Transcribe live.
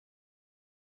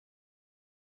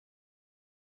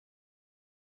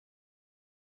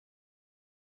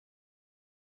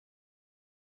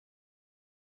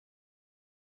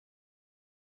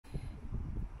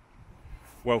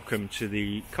Welcome to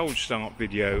the cold start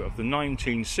video of the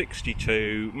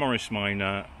 1962 Morris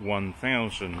Minor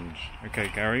 1000. Okay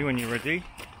Gary, when you're ready.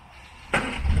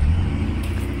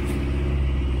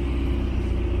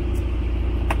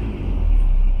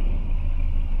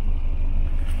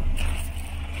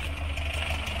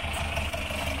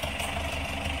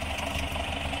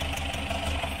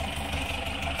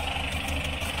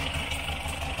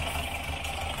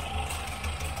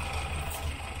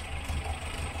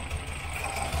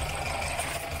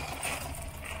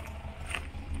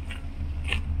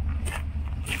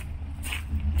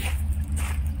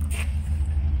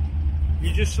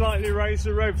 You just slightly raise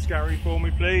the ropes, Gary, for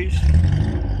me, please.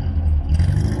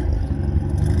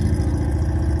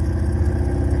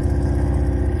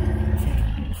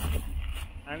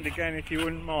 And again, if you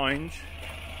wouldn't mind.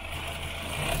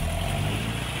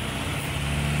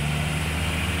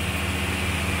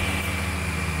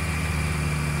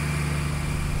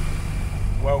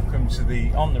 Welcome to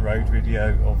the on-the-road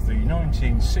video of the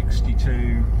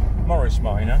 1962 Morris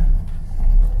Minor.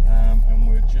 And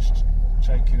we're just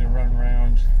taking a run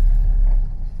round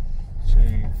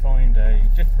to find a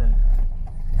different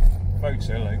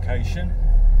photo location.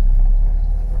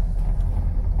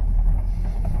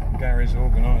 Gary's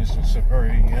organised us a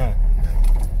very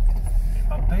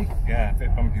bumpy. Yeah, a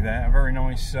bit bumpy there. A very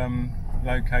nice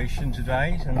location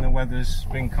today, and the weather's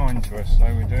been kind to us, so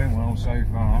we're doing well so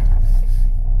far.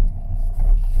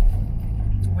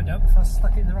 We'd hope if I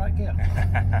stuck it in the right gear.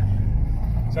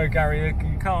 So Gary, your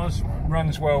car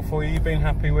runs well for you. You've been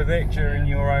happy with it during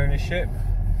your ownership?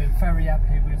 Been very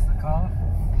happy with the car.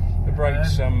 The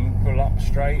brakes pull up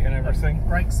straight and everything? The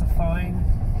brakes are fine.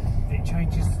 It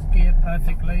changes the gear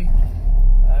perfectly.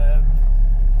 I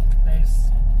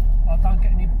don't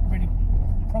get any really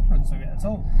problems with it at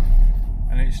all.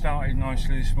 And it started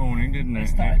nicely this morning, didn't it?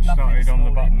 It started on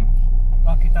the button.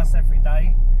 Like it does every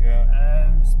day. Yeah.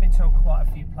 It's been to quite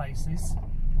a few places.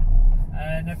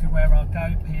 And everywhere I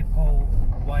go, people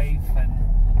wave and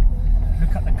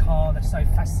look at the car. They're so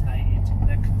fascinated with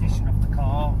the condition of the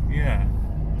car. Yeah.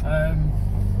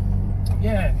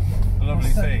 Yeah. A lovely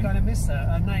I'm certainly thing. going to miss her.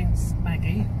 Her name's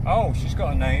Maggie. Oh, she's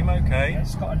got a name. Okay. Yeah,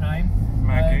 she's got a name.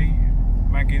 Maggie.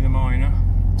 Maggie the Minor.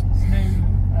 It's new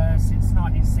since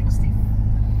 1960.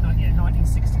 Yeah,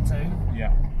 1962.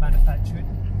 Yeah. Manufactured.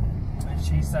 And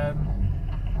she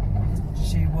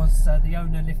was the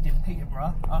owner, lived in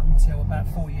Peterborough up until about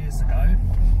 4 years ago.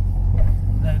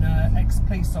 Then an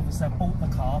ex-police officer bought the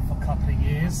car for a couple of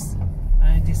years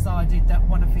and decided that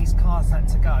one of these cars had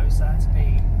to go, so it had to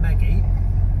be Maggie.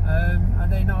 And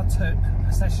then I took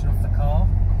possession of the car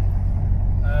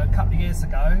a couple of years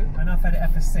ago, and I've had it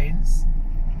ever since.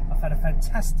 I've had a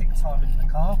fantastic time in the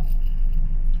car.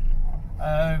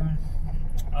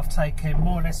 I've taken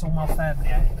more or less all my family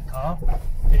out in the car.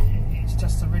 It's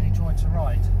just a really joy to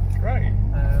ride. Great.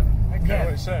 Okay, yeah.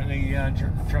 well, it certainly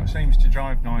seems to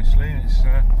drive nicely. It's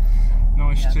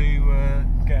nice to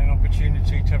get an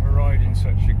opportunity to have a ride in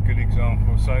such a good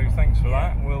example. So thanks for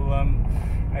that. We'll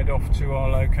head off to our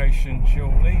location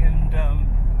shortly, and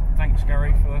thanks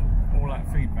Gary for all that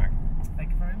feedback.